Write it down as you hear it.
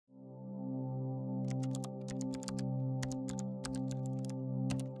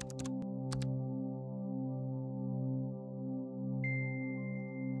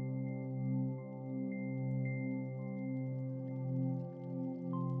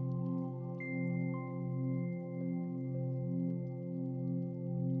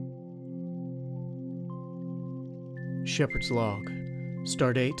Shepherd's Log,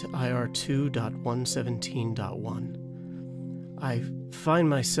 Stardate IR2.117.1. I find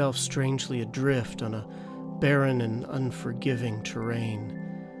myself strangely adrift on a barren and unforgiving terrain.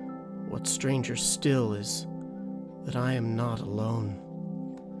 What's stranger still is that I am not alone.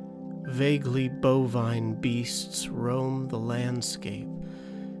 Vaguely bovine beasts roam the landscape,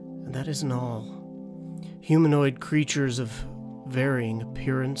 and that isn't all. Humanoid creatures of varying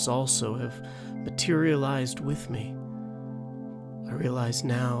appearance also have materialized with me. I realize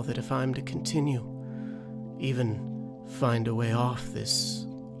now that if I'm to continue, even find a way off this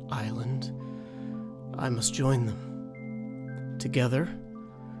island, I must join them. Together,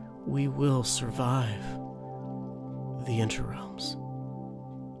 we will survive the InterRealms.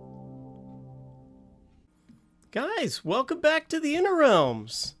 Guys, welcome back to the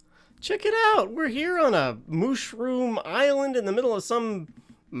InterRealms. Check it out. We're here on a mushroom island in the middle of some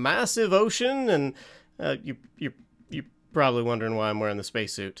massive ocean, and you're probably wondering why I'm wearing the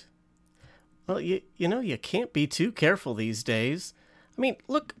spacesuit. Well, you know, you can't be too careful these days. I mean,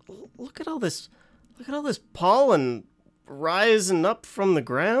 look at all this pollen rising up from the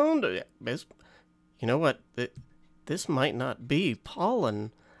ground. You know what? This might not be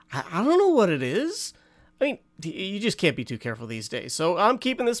pollen. I don't know what it is. I mean, you just can't be too careful these days. So I'm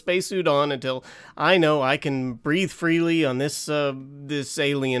keeping the spacesuit on until I know I can breathe freely on this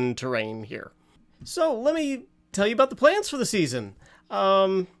alien terrain here. So let me tell you about the plans for the season.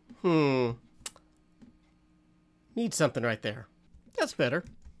 Need something right there. That's better.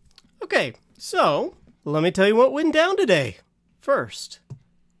 Okay, so let me tell you what went down today. First,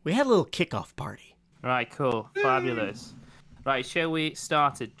 we had a little kickoff party. Right, cool. Fabulous. Right, shall we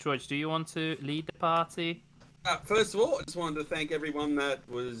start it? George, do you want to lead the party? First of all, I just wanted to thank everyone that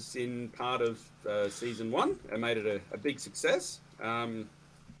was in part of Season 1 and made it a big success.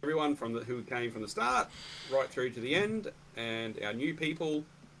 Everyone who came from the start right through to the end, and our new people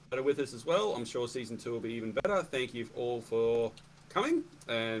that are with us as well. I'm sure Season 2 will be even better. Thank you all for coming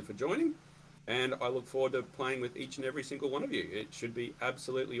and for joining, and I look forward to playing with each and every single one of you. It should be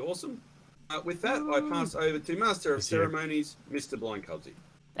absolutely awesome. With that, I pass over to Master of Ceremonies, Mr. Blind Kubsy.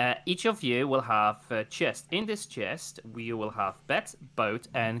 Each of you will have a chest. In this chest, you will have bed, boat,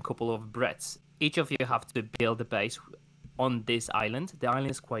 and a couple of breads. Each of you have to build a base on this island. The island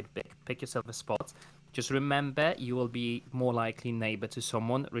is quite big. Pick yourself a spot. Just remember, you will be more likely neighbor to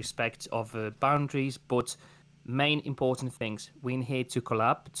someone. Respect of boundaries, but main important things. We're here to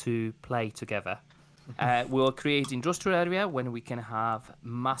collab, to play together. We'll create industrial area when we can have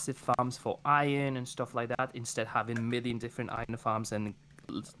massive farms for iron and stuff like that, instead having a million different iron farms and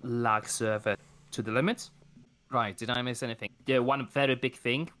lag server to the limit. Right, did I miss anything? Yeah, one very big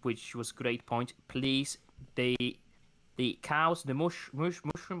thing, which was a great point. Please, the cows, the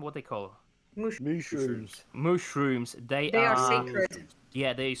mushroom, what they call? Mushrooms. Mushrooms. They are sacred.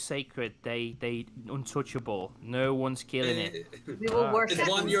 Yeah, they're sacred. They untouchable. No one's killing it. We will worship. There's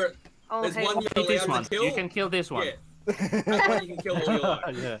one you're allowed to kill. You can kill this one. Yeah. That one you can kill all you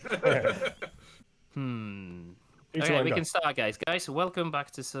like. Okay, we can start, guys. Guys, welcome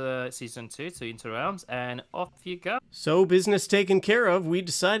back to Season 2, to InterRealms, and off you go. So, business taken care of, we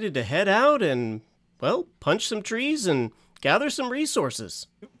decided to head out and, well, punch some trees and gather some resources.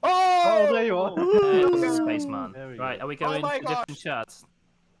 Oh, there you are. Spaceman. Right, are we going to different chats?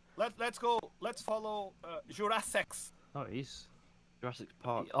 Let's go. Let's follow Jurassics. Oh, he's Jurassic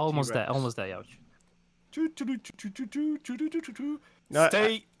Park. almost there, Jauch.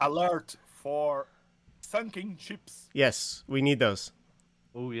 Stay alert for sunken ships. Yes, we need those.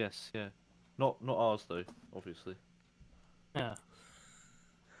 Oh yes, yeah. Not ours though, obviously. Yeah.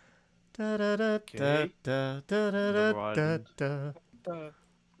 Da da da da da da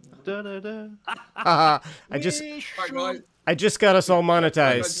da da da. I just got us all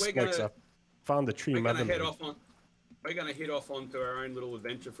monetized. Found the tree. We're gonna head off onto our own little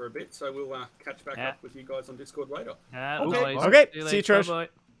adventure for a bit, so we'll catch back up with you guys on Discord later. Okay. See you, Trish.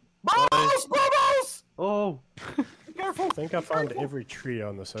 Bubbles! Oh, be careful! I think I found every tree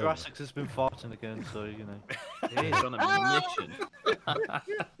on the server. Jurassic has been farting again, so you know. He's on a mission.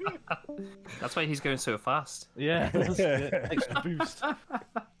 That's why he's going so fast. Yeah, extra boost.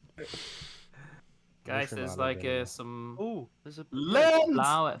 Guys, there's like some. Oh, there's a land.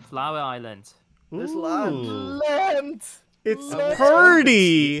 Flower island. There's land. Land. It's Let's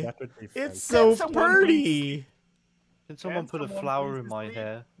pretty. That would be fun. It's so someone pretty. Can someone put a someone flower please in my please?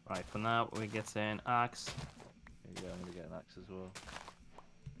 hair? Right, for now we get an axe. Yeah, I'm gonna get an axe as well.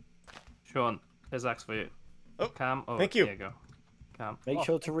 Sean, here's axe for you. Oh, Cam, oh, thank you. There you go. Cam. Make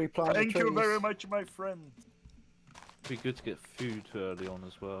sure to replant Thank the trees. you very much, my friend. It'd be good to get food early on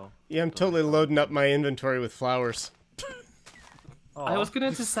as well. Yeah, I'm totally loading up my inventory with flowers. I was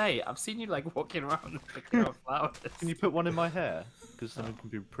going to say, I've seen you like walking around picking up flowers. Can you put one in my hair? Because then it can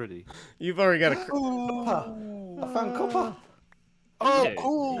be pretty. You've already got a... Copper. I found copper. Oh, Yeah.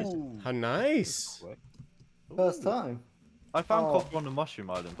 cool. How nice. First time. I found Oh. copper on the mushroom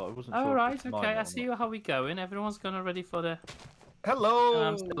island, but I wasn't sure. All if right, it's mine okay, or I see not. how we going. Everyone's gonna ready for the. Hello.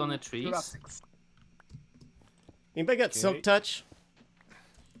 I'm still on the trees. Jurassics. Anybody got silk touch?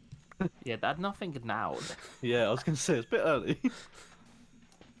 Yeah, that nothing now. Yeah, I was gonna say it's a bit early.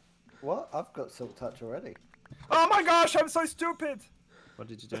 What? I've got silk touch already. Oh my gosh, I'm so stupid. What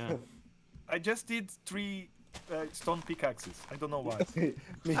did you do? I just did 3 stone pickaxes. I don't know why.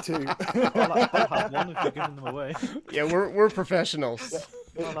 Me too. I'll have one if you're giving them away. Yeah, we're professionals.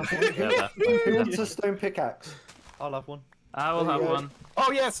 I'll have one. Yeah, Who wants a stone pickaxe? I'll have one. I will There you have go. one.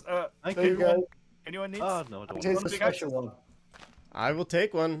 Oh yes. Thank There you go. Anyone needs? Oh no, I don't want Here's one. a special one. I will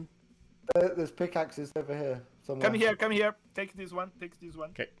take one. There's pickaxes over here. Somewhere. Come here, come here. Take this one. Take this one.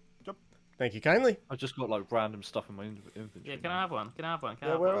 Okay. Jump. Thank you kindly. I've just got like random stuff in my inventory. Yeah, can I have one? Can I have one? Can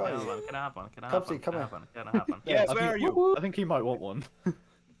I Yeah, have where one? are Can I have you? one? Can I have one? Can I have Kubsy, one? come Can I here. have one? Can I have one? Yes, I where are think, you? I think he might want one.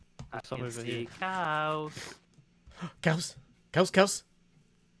 I some can over see here. cows. Cows. Cows, cows.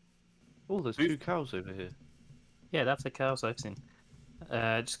 Oh, there's 2 cows over here. Yeah, that's the cows I've seen.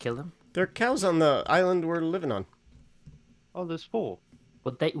 Just kill them. There are cows on the island we're living on. Oh, there's 4.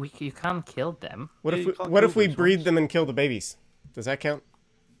 But you can't kill them. What Yeah, if you we, can't what kill if we those breed ones. them and kill the babies? Does that count?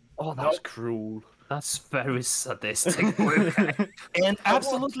 Oh, that's cruel. That's very sadistic. Luke. And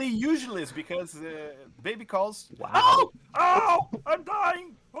absolutely useless because baby calls. Wow. Oh! Oh! I'm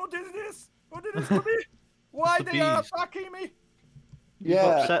dying! Who did this? Who did this to me? Why The they are bees. attacking me?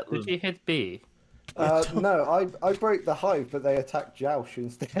 Yeah. Upset them. Did you hit B? No, I broke the hive, but they attacked Jauch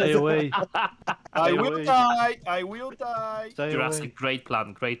instead. Stay away. I Stay will away. die! I will die! Stay Jurassic, away. great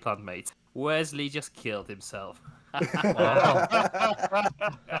plan, mate. WheresLee just killed himself. Wow.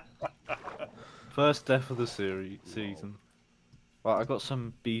 First death of the season. Right, I got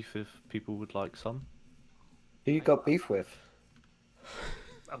some beef if people would like some. Who you got beef with?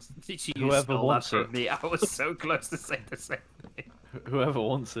 Did you Whoever stole that wants from it. me? I was so close to say the same thing. Whoever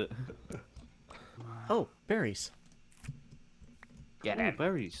wants it. Oh, berries. Get Oh, him.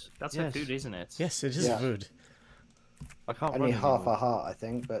 berries. That's yes. a food, isn't it? Yes, it is Yeah. food. I can't I run need half anymore. a heart, I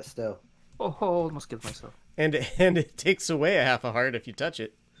think, but still. Oh, almost killed myself. And it takes away a half a heart if you touch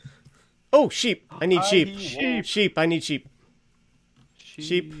it. Oh, sheep. I need sheep. Sheep. Sheep. I need sheep.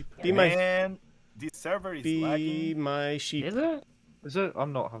 Sheep. Be my Man, this server is be lagging. my sheep. Is it? Is it?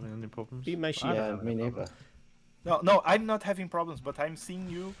 I'm not having any problems. Be my sheep. Yeah, me neither. No, I'm not having problems, but I'm seeing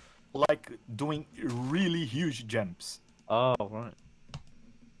you like doing really huge jumps. Oh, right.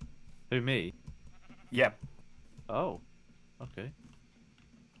 Who, me? Yeah. Oh. Okay.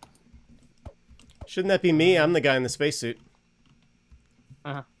 Shouldn't that be me? I'm the guy in the spacesuit.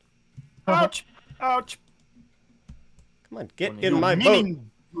 Uh-huh. Ouch! Ouch! Come on, get Funny. in You my boat.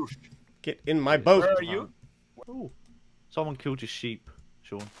 meaning bush. Get in my boat. Where are you? Oh. Someone killed your sheep,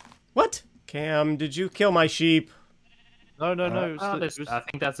 Sean. What? Cam, did you kill my sheep? No, no, no. It was Oh, the, it was, I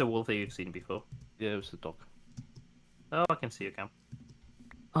think that's a wolf that you've seen before. yeah, it was the dog. Oh, I can see you, Cam.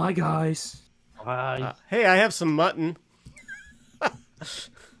 Hi, guys. Hi. Hey, I have some mutton.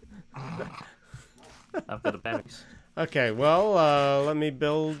 I've got the berries. Okay, well, let me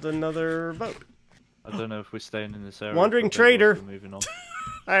build another boat. I don't know if we're staying in this area. Wandering for a bit or if trader. we're moving on.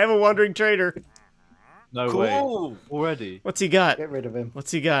 I have a wandering trader. No way. Cool! Already? What's he got? Get rid of him.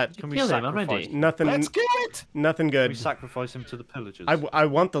 What's he got? Can we Kill him sacrifice already? him? Nothing. Let's get it! Nothing Can we good. sacrifice him to the pillagers? I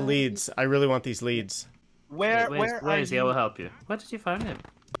want the leads. I really want these leads. Where Where is he? I will help you. Where did you find him?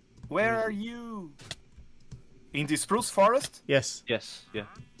 Where are you? In the spruce forest? Yes. Yes, yeah.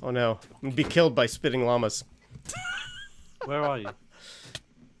 Oh no. I'm gonna be killed by spitting llamas. Where are you?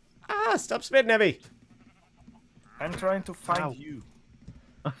 Ah, stop spitting at me. I'm trying to find Ow. you.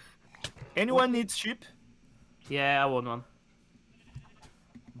 Anyone needs sheep? Yeah, I want one.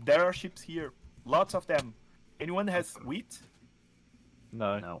 There are sheep here. Lots of them. Anyone has wheat?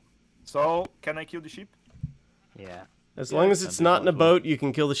 No. No. So, can I kill the sheep? Yeah. As long as it's and not in a might as well. boat, you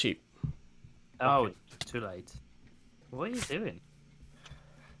can kill the sheep. Oh, too late. What are you doing?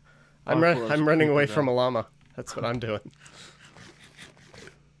 I thought I was I'm running away creeping from a down. llama. That's what I'm doing.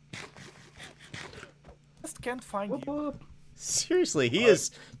 Just can't find Whoop, you. whoop. Seriously, he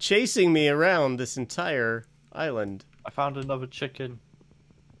is chasing me around this entire island. I found another chicken.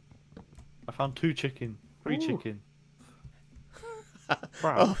 I found 2 chicken. 3 chicken.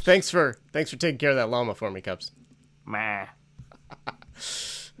 Oh, thanks for taking care of that llama for me, Cubs. Meh.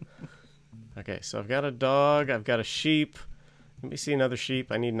 Okay, so I've got a dog, I've got a sheep. Let me see another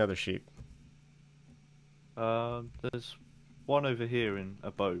sheep. I need another sheep. There's one over here in a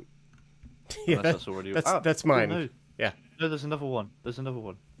boat. Yeah, Unless that's already. that's mine. No. Yeah. No, there's another one. There's another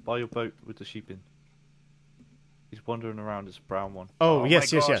one. By your boat with the sheep in. He's wandering around. It's a brown one. Oh, Oh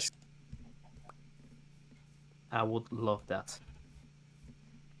yes, my yes, gosh. yes. I would love that.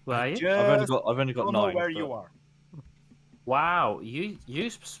 Where are you? I've only got don't 9. know where but- you are. Wow, you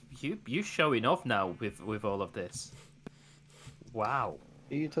showing off now with all of this. Wow.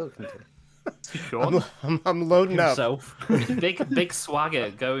 Who are you talking to? Sean, I'm loading up. Himself. big swagger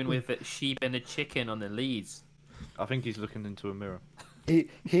going with a sheep and a chicken on the leads. I think he's looking into a mirror. He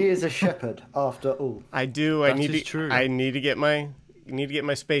is a shepherd after all. I do. That is true. I need to get my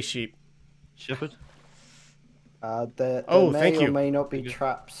space sheep. Shepherd. There Oh, may thank or you. may not be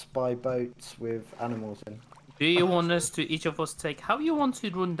traps by boats with animals in. Do you want us to each of us take? How do you want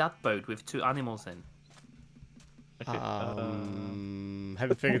to run that boat with 2 animals in? Okay.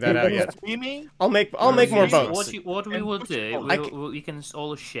 Haven't figured that out yet. Swimming? I'll make more What boats. what we will do, I we can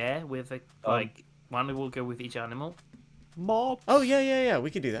all share with like one will go with each animal. Mobs. Oh yeah. We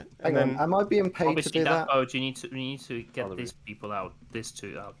could do that. Hang And on, then am I being paid to Obviously, do that that? boat you need to get Follow these people out, these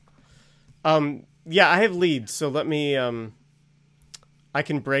 2 out. yeah, I have leads, so let me I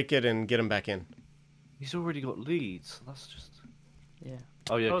can break it and get them back in. He's already got leads. That's just. Yeah.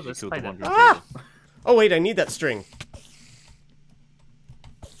 Oh yeah, Oh, 'cause he the killed the spider. wandering Ah! dragon. Oh wait, I need that string.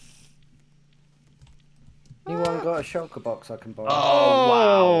 Anyone got a shulker box I can borrow? Oh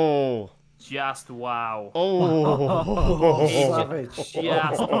wow! Just wow! Oh. Savage. Just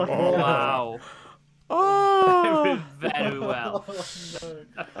wow! Oh. Very well.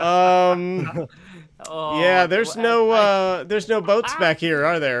 Oh, Yeah, there's well, no boats back here,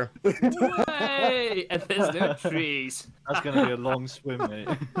 are there? Way! And there's no trees. That's gonna be a long swim, mate.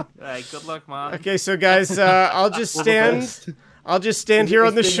 Right, good luck, man. Okay, so guys, I'll just stand here on the It's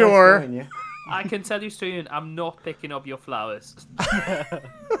been nice shore. knowing you. I can tell you soon, I'm not picking up your flowers.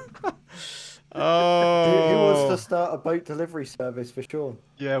 Oh. Who wants to start a boat delivery service for Sean?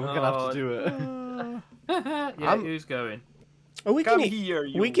 Yeah, we're gonna have to do it. Yeah, who's going? Oh, we Come can eat. here,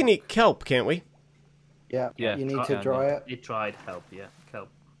 you. We can eat kelp, can't we? Yeah, Yeah, you need try- to dry it. It tried help, yeah. Help.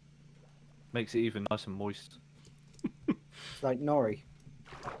 Makes it even nice and moist. It's like nori.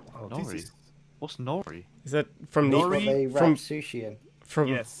 Oh, this Nori. is... What's nori? Is that from That's what Nori they wrap from- sushi in. from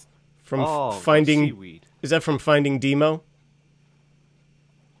Yes. from Oh, like finding? seaweed. Is that from Finding Demo?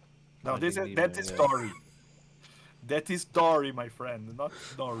 No, Finding Nemo, that is yeah. Dory. That is Dory, my friend, not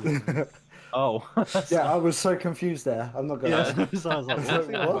Nori. Oh. Yeah, I was so confused there. I'm not gonna. Yeah. So I was like, I was what's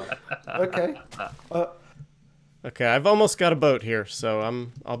like, that what? about? Okay. Okay, I've almost got a boat here, so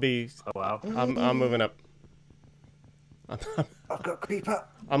I'll be Oh wow. I'm moving up. I've got creeper.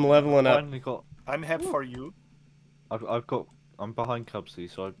 I'm leveling up. Finally got. I'm happy for you. I've got. I'm behind Kubsy,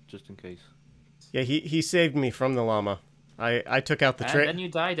 so just in case. Yeah, he saved me from the llama. I took out the And trick, then you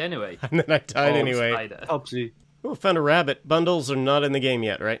died anyway. and then I died Oh, anyway. spider. Kubsy. Oh, found a rabbit. Bundles are not in the game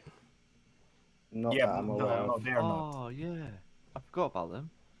yet, right? Not Yeah, that I'm no, aware no, of. they're not. Oh yeah. I forgot about them.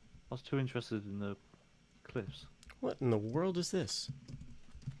 I was too interested in the cliffs. What in the world is this?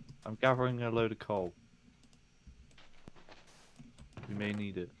 I'm gathering a load of coal. We may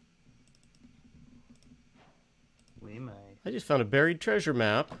need it. We may. I just found a buried treasure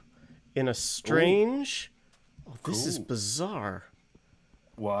map in a strange. Oh, this is Cool. bizarre.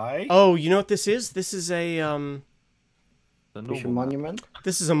 Why? Oh, you know what this is? This is a The Fish normal map. monument.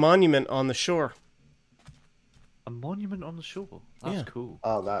 this is a monument on the shore. A monument on the shore. That's Yeah. cool.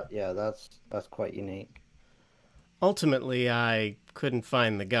 Oh, that's quite unique. Ultimately, I couldn't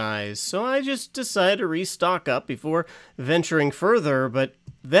find the guys, so I just decided to restock up before venturing further, but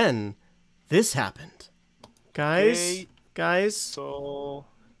then this happened. Guys, Okay. guys, So,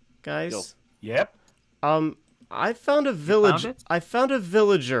 guys. yep. I found a village. it? I found a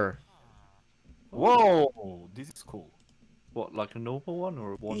villager. Whoa, this is cool. What, like a normal one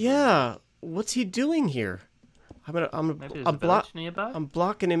or a one? Yeah, what's he doing here? Maybe there's a I'm village nearby. I'm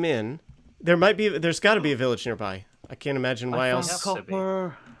blocking him in. There's got to be a village nearby. I can't imagine why found else out.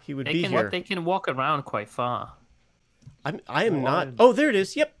 Copper. he would They be can here. they can walk around quite far. I am not. I'm- Oh, there it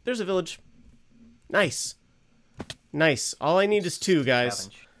is. Yep, there's a village. Nice, nice. All I need is 2 guys,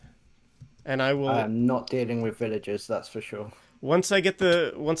 Challenge. and I will. I am not dealing with villagers, that's for sure. Once I get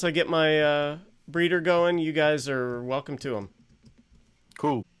my breeder going, you guys are welcome to them.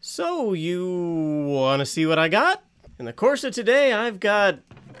 Cool. So, you want to see what I got? In the course of today, I've got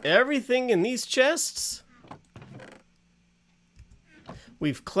everything in these chests.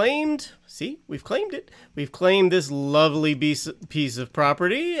 We've claimed, see, we've claimed it. We've claimed this lovely piece of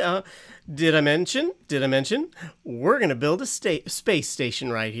property. Did I mention? We're going to build a space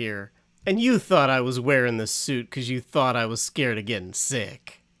station right here. And you thought I was wearing this suit because you thought I was scared of getting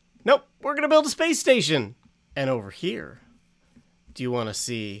sick. Nope, we're going to build a space station. And over here, do you want to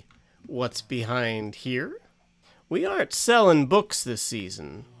see what's behind here? We aren't selling books this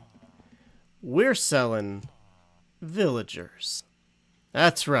season. We're selling villagers.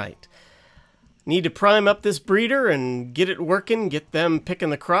 That's right. Need to prime up this breeder and get it working, get them picking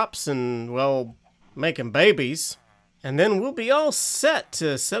the crops and, well, making babies. And then we'll be all set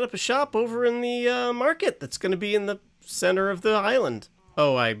to set up a shop over in the market that's going to be in the center of the island.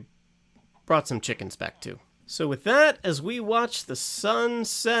 Oh, I brought some chickens back too. So with that, as we watch the sun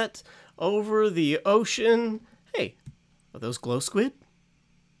set over the ocean... Hey, are those glow squid?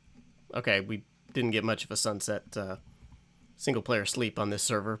 Okay, we didn't get much of a sunset single-player sleep on this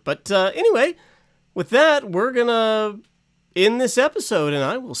server. But anyway, with that, we're gonna end this episode, and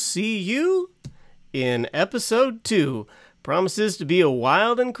I will see you in episode 2. Promises to be a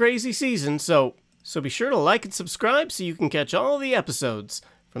wild and crazy season, so be sure to like and subscribe so you can catch all the episodes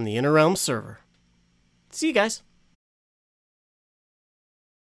from the InterRealms server. See you guys.